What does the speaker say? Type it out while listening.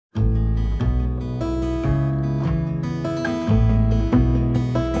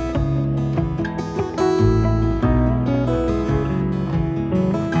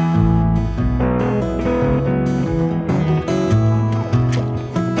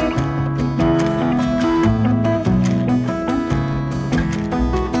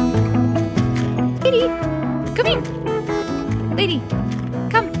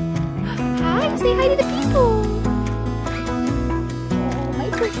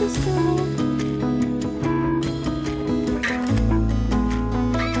this girl.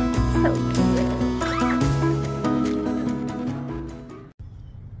 So cute.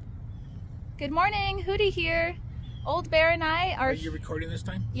 Good morning, Hootie here. Old Bear and I are you recording this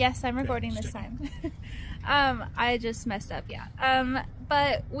time? Yes, I'm recording this time. I just messed up, yeah.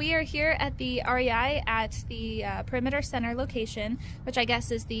 But we are here at the REI at the Perimeter Center location, which I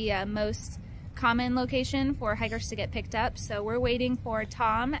guess is the most common location for hikers to get picked up. So we're waiting for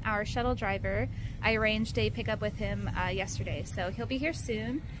Tom, our shuttle driver. I arranged a pickup with him yesterday, so he'll be here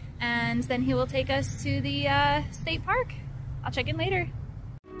soon. And then he will take us to the state park. I'll check in later.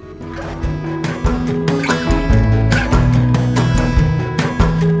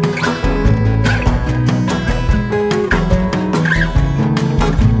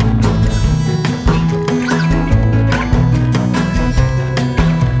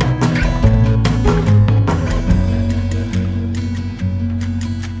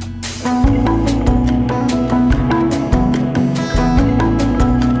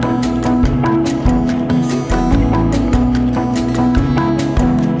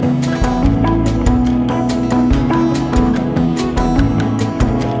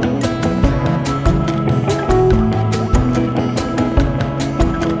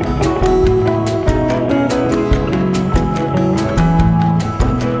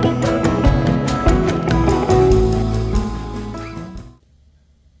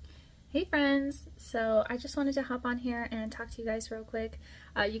 Hey friends, so I just wanted to hop on here and talk to you guys real quick.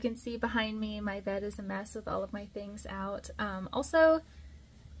 You can see behind me my bed is a mess with all of my things out. Also,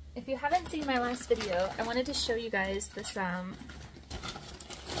 if you haven't seen my last video, I wanted to show you guys this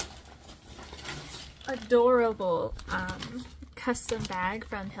adorable custom bag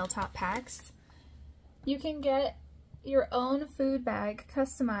from Hilltop Packs. You can get your own food bag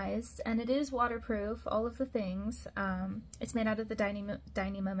customized, and it is waterproof, all of the things. It's made out of the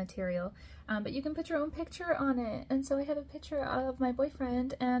Dyneema material, but you can put your own picture on it, and so I have a picture of my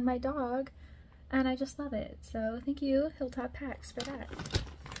boyfriend and my dog, and I just love it. So thank you, Hilltop Packs, for that.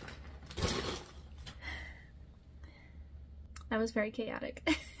 That was very chaotic.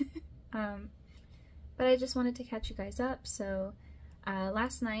 But I just wanted to catch you guys up. So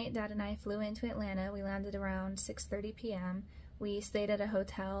last night, Dad and I flew into Atlanta. We landed around 6:30 p.m. We stayed at a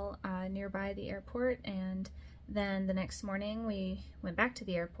hotel nearby the airport, and then the next morning we went back to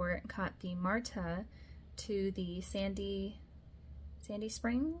the airport and caught the MARTA to the Sandy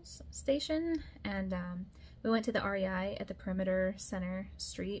Springs station, and we went to the REI at the Perimeter Center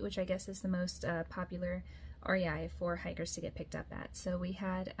Street, which I guess is the most popular REI for hikers to get picked up at. So we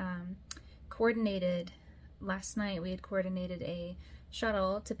had coordinated, last night we had coordinated a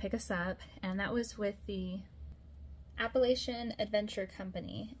shuttle to pick us up, and that was with the Appalachian Adventure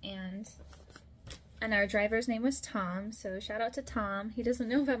Company, and our driver's name was Tom, so shout out to Tom. He doesn't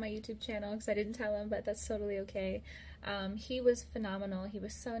know about my YouTube channel because I didn't tell him, but that's totally okay. He was phenomenal. He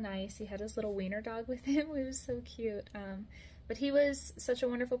was so nice. He had his little wiener dog with him. It was so cute. But he was such a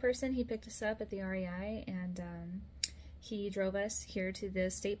wonderful person. He picked us up at the REI, and he drove us here to the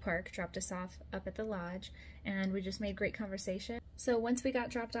state park, dropped us off up at the lodge, and we just made great conversation. So once we got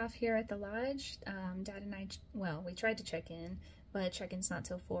dropped off here at the lodge, Dad and I, well, we tried to check in, but check-in's not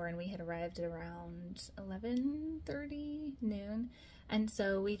till 4, and we had arrived at around 11:30, noon. And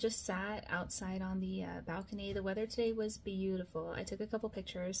so we just sat outside on the balcony. The weather today was beautiful. I took a couple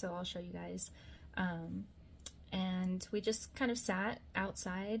pictures, so I'll show you guys. And we just kind of sat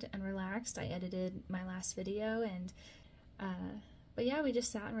outside and relaxed. I edited my last video, and but yeah, we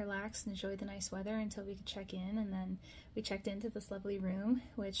just sat and relaxed and enjoyed the nice weather until we could check in, and then we checked into this lovely room,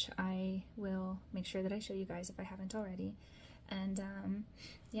 which I will make sure that I show you guys if I haven't already. And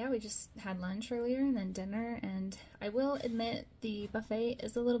yeah, we just had lunch earlier and then dinner, and I will admit the buffet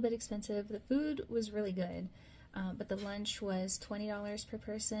is a little bit expensive. The food was really good, but the lunch was $20 per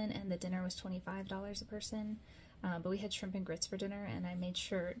person and the dinner was $25 a person. But we had shrimp and grits for dinner, and I made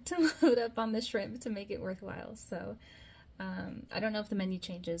sure to load up on the shrimp to make it worthwhile. So I don't know if the menu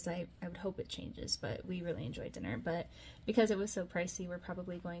changes. I would hope it changes, but we really enjoyed dinner. But because it was so pricey, we're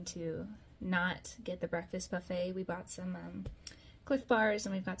probably going to not get the breakfast buffet. We bought some Cliff Bars,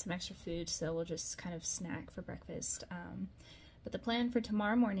 and we've got some extra food, so we'll just kind of snack for breakfast. But the plan for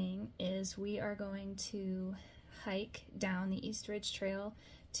tomorrow morning is we are going to hike down the East Ridge Trail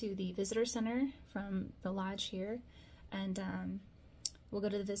to the visitor center from the lodge here, and we'll go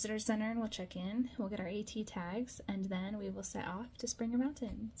to the visitor center and we'll check in, we'll get our AT tags, and then we will set off to Springer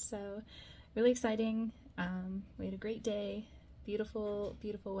Mountain. So really exciting. We had a great day, beautiful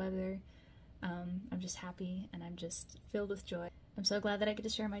weather. I'm just happy, and I'm just filled with joy. I'm so glad that I get to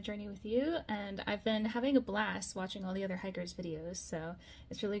share my journey with you, and I've been having a blast watching all the other hikers' videos, so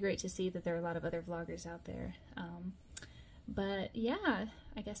it's really great to see that there are a lot of other vloggers out there. But yeah,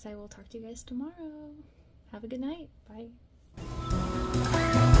 I guess I will talk to you guys tomorrow. Have a good night. Bye.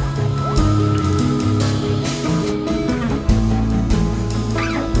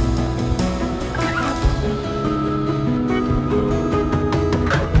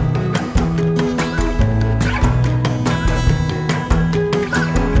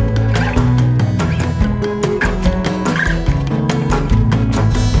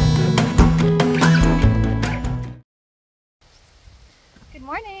 Good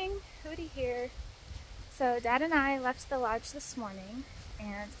morning, Hootie here. So Dad and I left the lodge this morning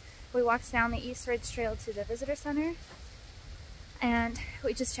and we walked down the East Ridge Trail to the visitor center, and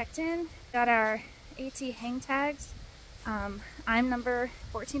we just checked in, got our AT hang tags. I'm number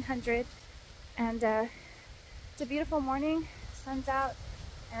 1400, and it's a beautiful morning, sun's out,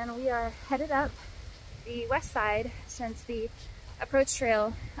 and we are headed up the west side since the approach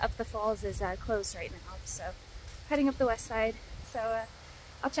trail up the falls is closed right now. So heading up the west side. So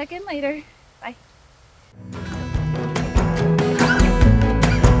I'll check in later. Bye.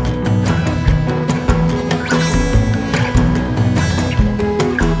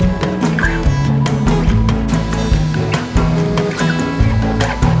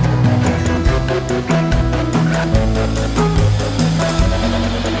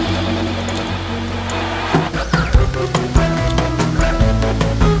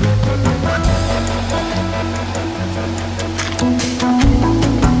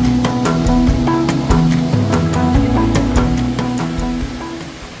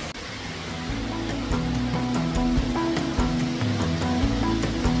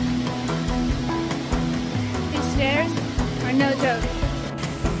 Are no joke.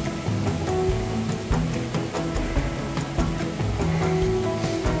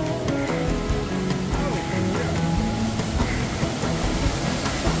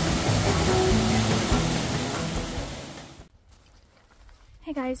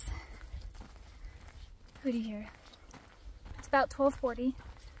 Hey guys, Hootie here. It's about 12:40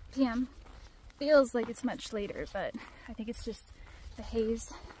 p.m. Feels like it's much later, but I think it's just the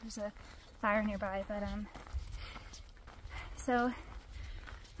haze. There's a fire nearby, but so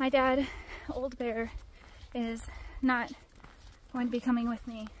my dad, Old Bear, is not going to be coming with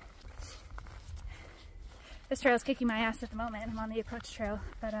me. This trail is kicking my ass at the moment. I'm on the approach trail,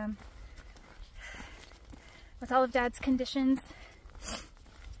 but with all of Dad's conditions,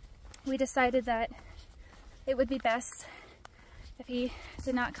 we decided that it would be best if he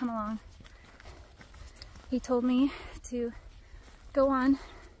did not come along. He told me to go on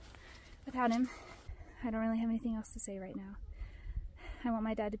without him. I don't really have anything else to say right now. I want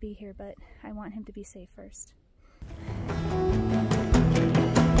my dad to be here, but I want him to be safe first.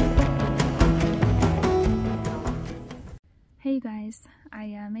 Hey you guys, I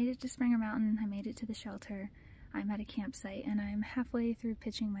made it to Springer Mountain. I made it to the shelter. I'm at a campsite and I'm halfway through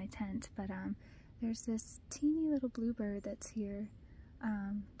pitching my tent, but there's this teeny little bluebird that's here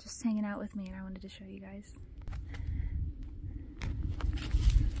just hanging out with me, and I wanted to show you guys.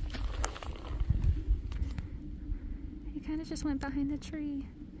 He kind of just went behind the tree.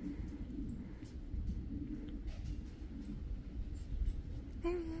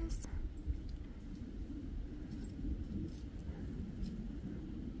 There he is.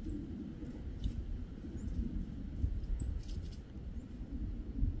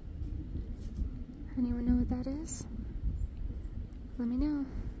 Anyone know what that is? Let me know.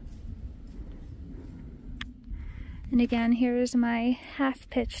 And again, here's my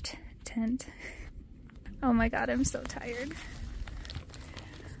half-pitched tent. Oh my god, I'm so tired.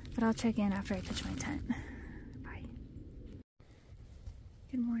 But I'll check in after I pitch my tent. Bye.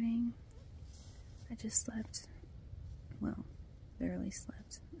 Good morning. I just slept. Well, barely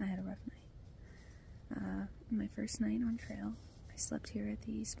slept. I had a rough night. My first night on trail. I slept here at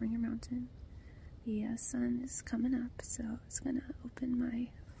the Springer Mountain. The sun is coming up, so I was gonna open my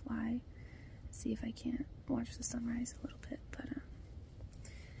fly, see if I can't watch the sunrise a little bit, but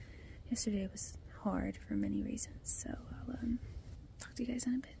yesterday was hard for many reasons, so I'll talk to you guys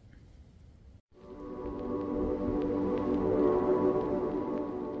in a bit.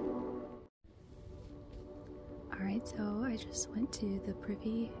 Alright, so I just went to the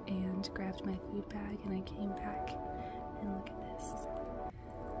privy and grabbed my food bag, and I came back, and look at this.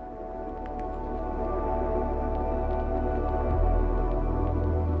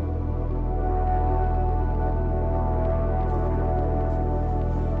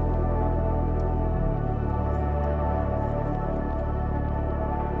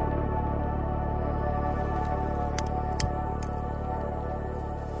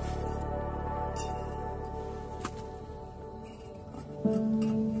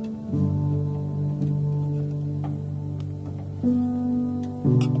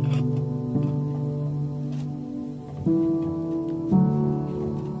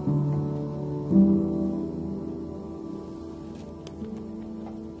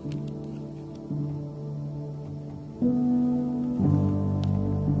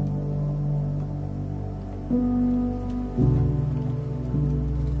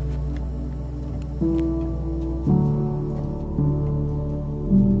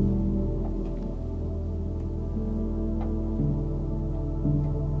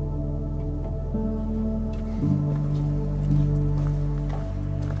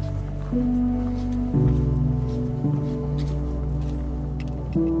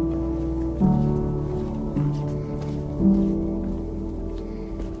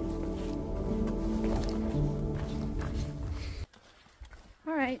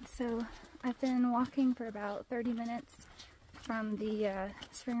 Alright, so I've been walking for about 30 minutes from the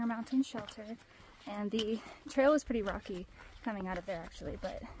Springer Mtn Shelter, and the trail was pretty rocky coming out of there actually,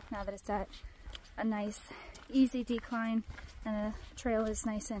 but now that it's at a nice easy decline and the trail is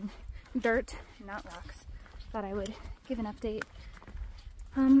nice and dirt, not rocks, thought I would give an update.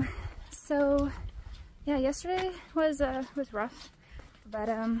 So yeah, yesterday was rough, but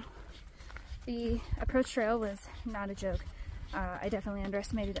the approach trail was not a joke. I definitely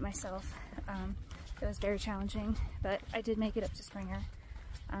underestimated it myself. It was very challenging, but I did make it up to Springer.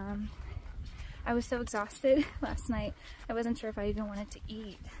 I was so exhausted last night, I wasn't sure if I even wanted to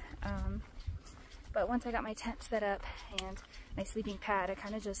eat. But once I got my tent set up and my sleeping pad, I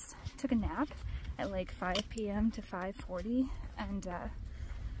kind of just took a nap at like 5 p.m. to 5:40, and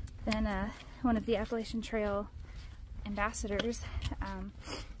then one of the Appalachian Trail ambassadors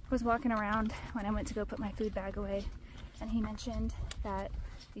was walking around when I went to go put my food bag away, and he mentioned that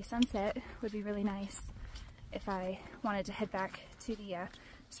the sunset would be really nice if I wanted to head back to the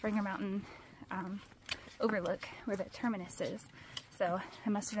Springer Mountain overlook where the terminus is. So I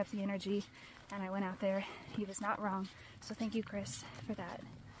mustered up the energy and I went out there. He was not wrong, so thank you, Chris, for that.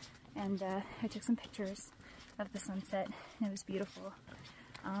 And I took some pictures of the sunset and it was beautiful.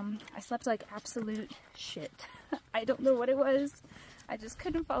 I slept like absolute shit. I don't know what it was. I just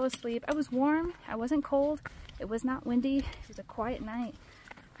couldn't fall asleep. I was warm, I wasn't cold, it was not windy, it was a quiet night.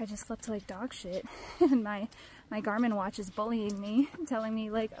 I just slept like dog shit, and my Garmin watch is bullying me, telling me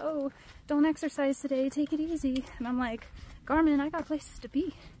like, oh, don't exercise today, take it easy. And I'm like, Garmin, I got places to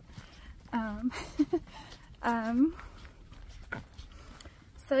be.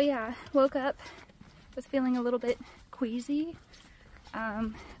 So yeah, woke up, was feeling a little bit queasy,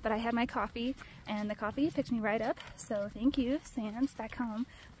 but I had my coffee, and the coffee picked me right up, so thank you, Sands, back home,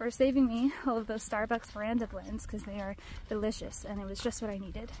 for saving me all of those Starbucks veranda blends, because they are delicious, and it was just what I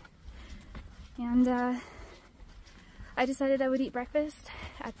needed. And I decided I would eat breakfast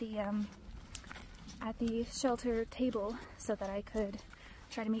at the shelter table so that I could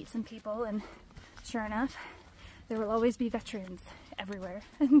try to meet some people, and sure enough, there will always be veterans everywhere.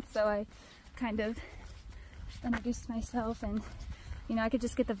 And so I kind of introduced myself, and you know, I could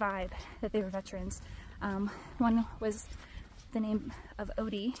just get the vibe that they were veterans. One was the name of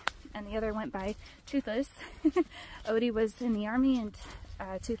Odie, and the other went by Toothless. Odie was in the Army, and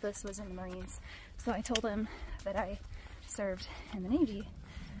Toothless was in the Marines. So I told him that I served in the Navy.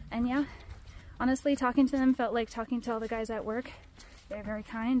 And yeah, honestly, talking to them felt like talking to all the guys at work. They're very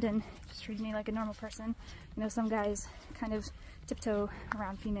kind and just treated me like a normal person. You know, some guys kind of tiptoe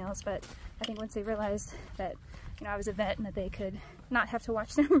around females, but I think once they realized that, you know, I was a vet and that they could not have to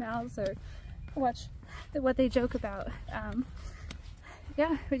watch their mouths or watch what they joke about.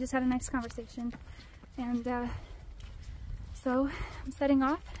 Yeah, we just had a nice conversation, and so I'm setting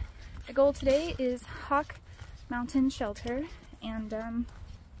off. The goal today is Hawk Mtn Shelter, and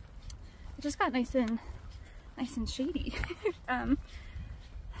it just got nice and shady. I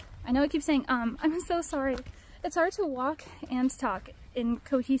know I keep saying I'm so sorry. It's hard to walk and talk in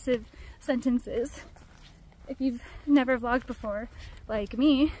cohesive sentences. If you've never vlogged before, like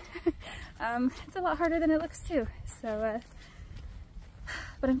me, it's a lot harder than it looks too. So,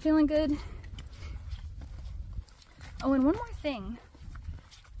 but I'm feeling good. Oh, and one more thing.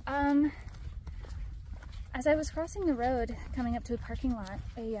 As I was crossing the road, coming up to a parking lot,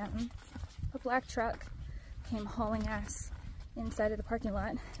 a black truck came hauling ass inside of the parking lot,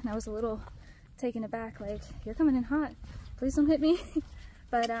 and I was a little taken aback, like, you're coming in hot, please don't hit me.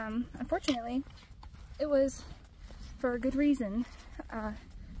 But unfortunately, it was for a good reason, or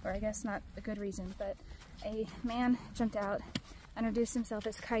I guess not a good reason, but a man jumped out, introduced himself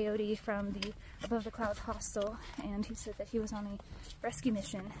as Coyote from the Above the Clouds hostel, and he said that he was on a rescue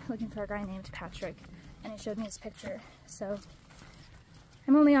mission looking for a guy named Patrick, and he showed me his picture. So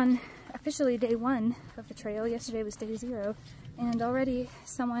I'm only on officially day 1 of the trail. Yesterday was day 0, and already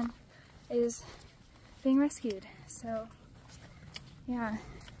someone is being rescued. So yeah,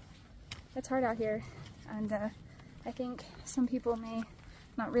 it's hard out here, and I think some people may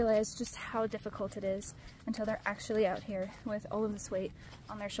not realize just how difficult it is until they're actually out here with all of this weight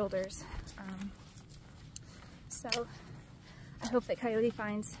on their shoulders. So I hope that Coyote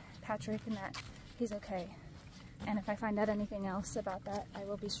finds Patrick and that he's okay. And if I find out anything else about that, I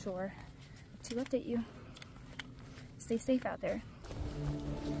will be sure to update you. Stay safe out there.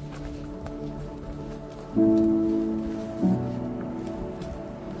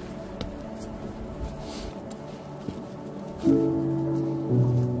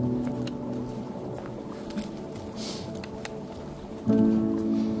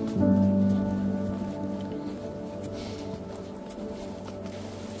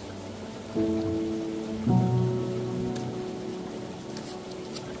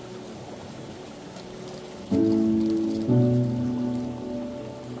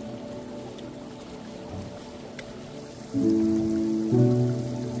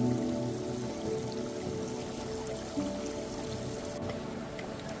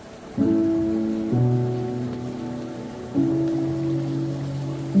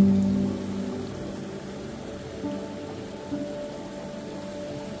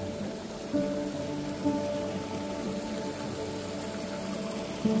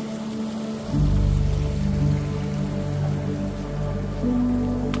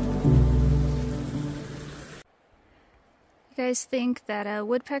 You guys think that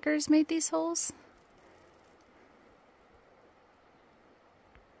woodpeckers made these holes?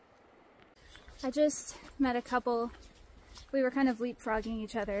 I just met a couple. We were kind of leapfrogging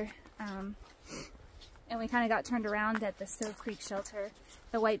each other, and we kind of got turned around at the Stove Creek shelter.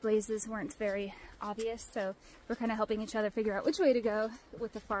 The white blazes weren't very obvious, so we're kind of helping each other figure out which way to go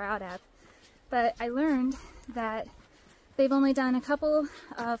with the Far Out app. But I learned that they've only done a couple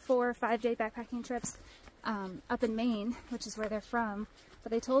 4 or 5 day backpacking trips up in Maine, which is where they're from.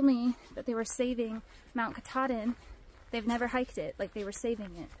 But they told me that they were saving Mount Katahdin. They've never hiked it, like they were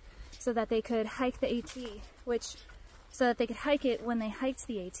saving it, so that they could hike the AT, so that they could hike it when they hiked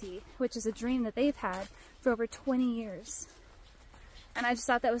the AT, which is a dream that they've had for over 20 years. And I just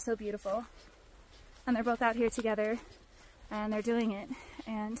thought that was so beautiful. And they're both out here together, and they're doing it.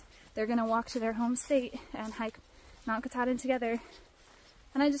 And they're gonna walk to their home state and hike Mount Katahdin together.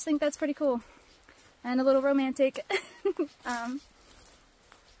 And I just think that's pretty cool. And a little romantic.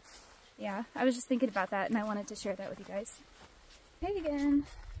 Yeah, I was just thinking about that, and I wanted to share that with you guys. Hey again.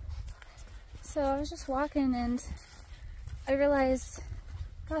 So I was just walking, and I realized,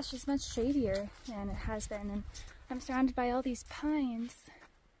 gosh, it's much shadier than it has been, and I'm surrounded by all these pines.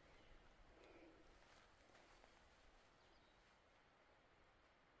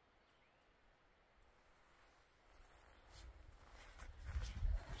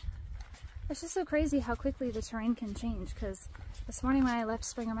 It's just so crazy how quickly the terrain can change, because this morning when I left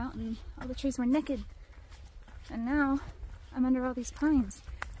Springer Mountain, all the trees were naked, and now I'm under all these pines.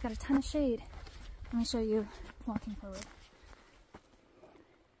 Got a ton of shade. Let me show you walking forward.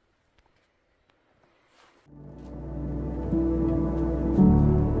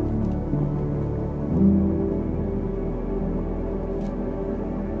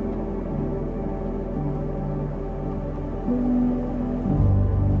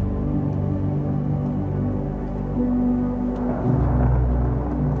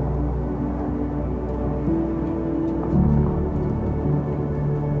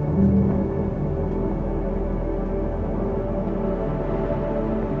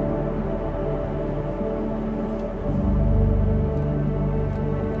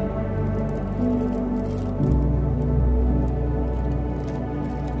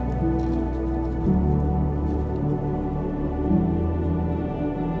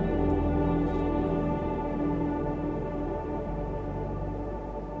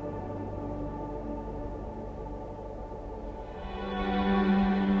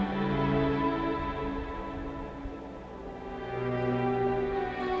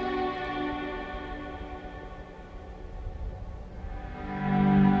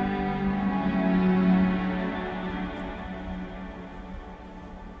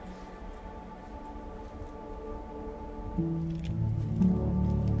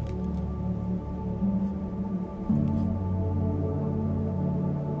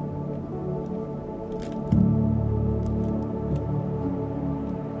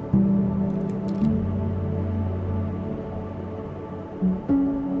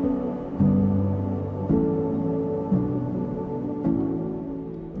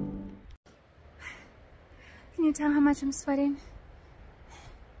 Can you tell how much I'm sweating?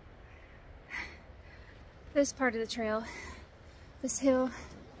 This part of the trail, this hill,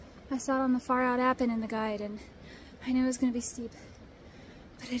 I saw it on the Far Out app and in the guide, and I knew it was going to be steep,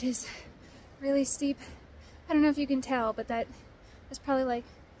 but it is really steep. I don't know if you can tell, but that is probably like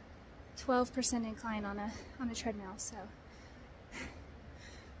 12% incline on a treadmill, so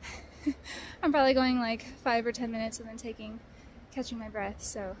I'm probably going like 5 or 10 minutes and then catching my breath,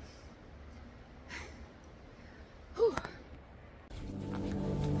 so whew.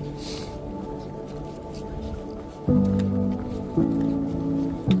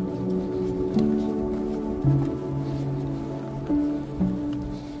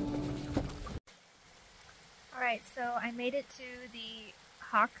 Alright, so I made it to the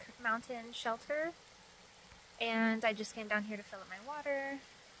Hawk Mtn Shelter, and I just came down here to fill up my water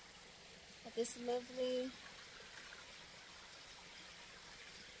at this lovely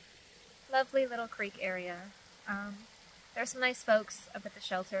little creek area. There's some nice folks up at the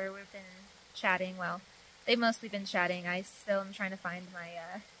shelter. We've been chatting. Well, they've mostly been chatting. I still am trying to find my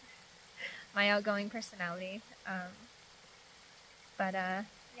my outgoing personality.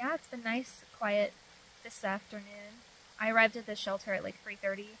 Yeah, it's been nice, quiet this afternoon. I arrived at the shelter at like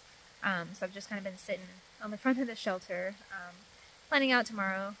 3:30, so I've just kind of been sitting on the front of the shelter, planning out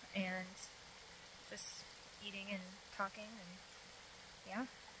tomorrow and just eating and talking, and yeah,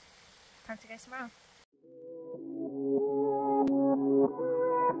 talk to you guys tomorrow.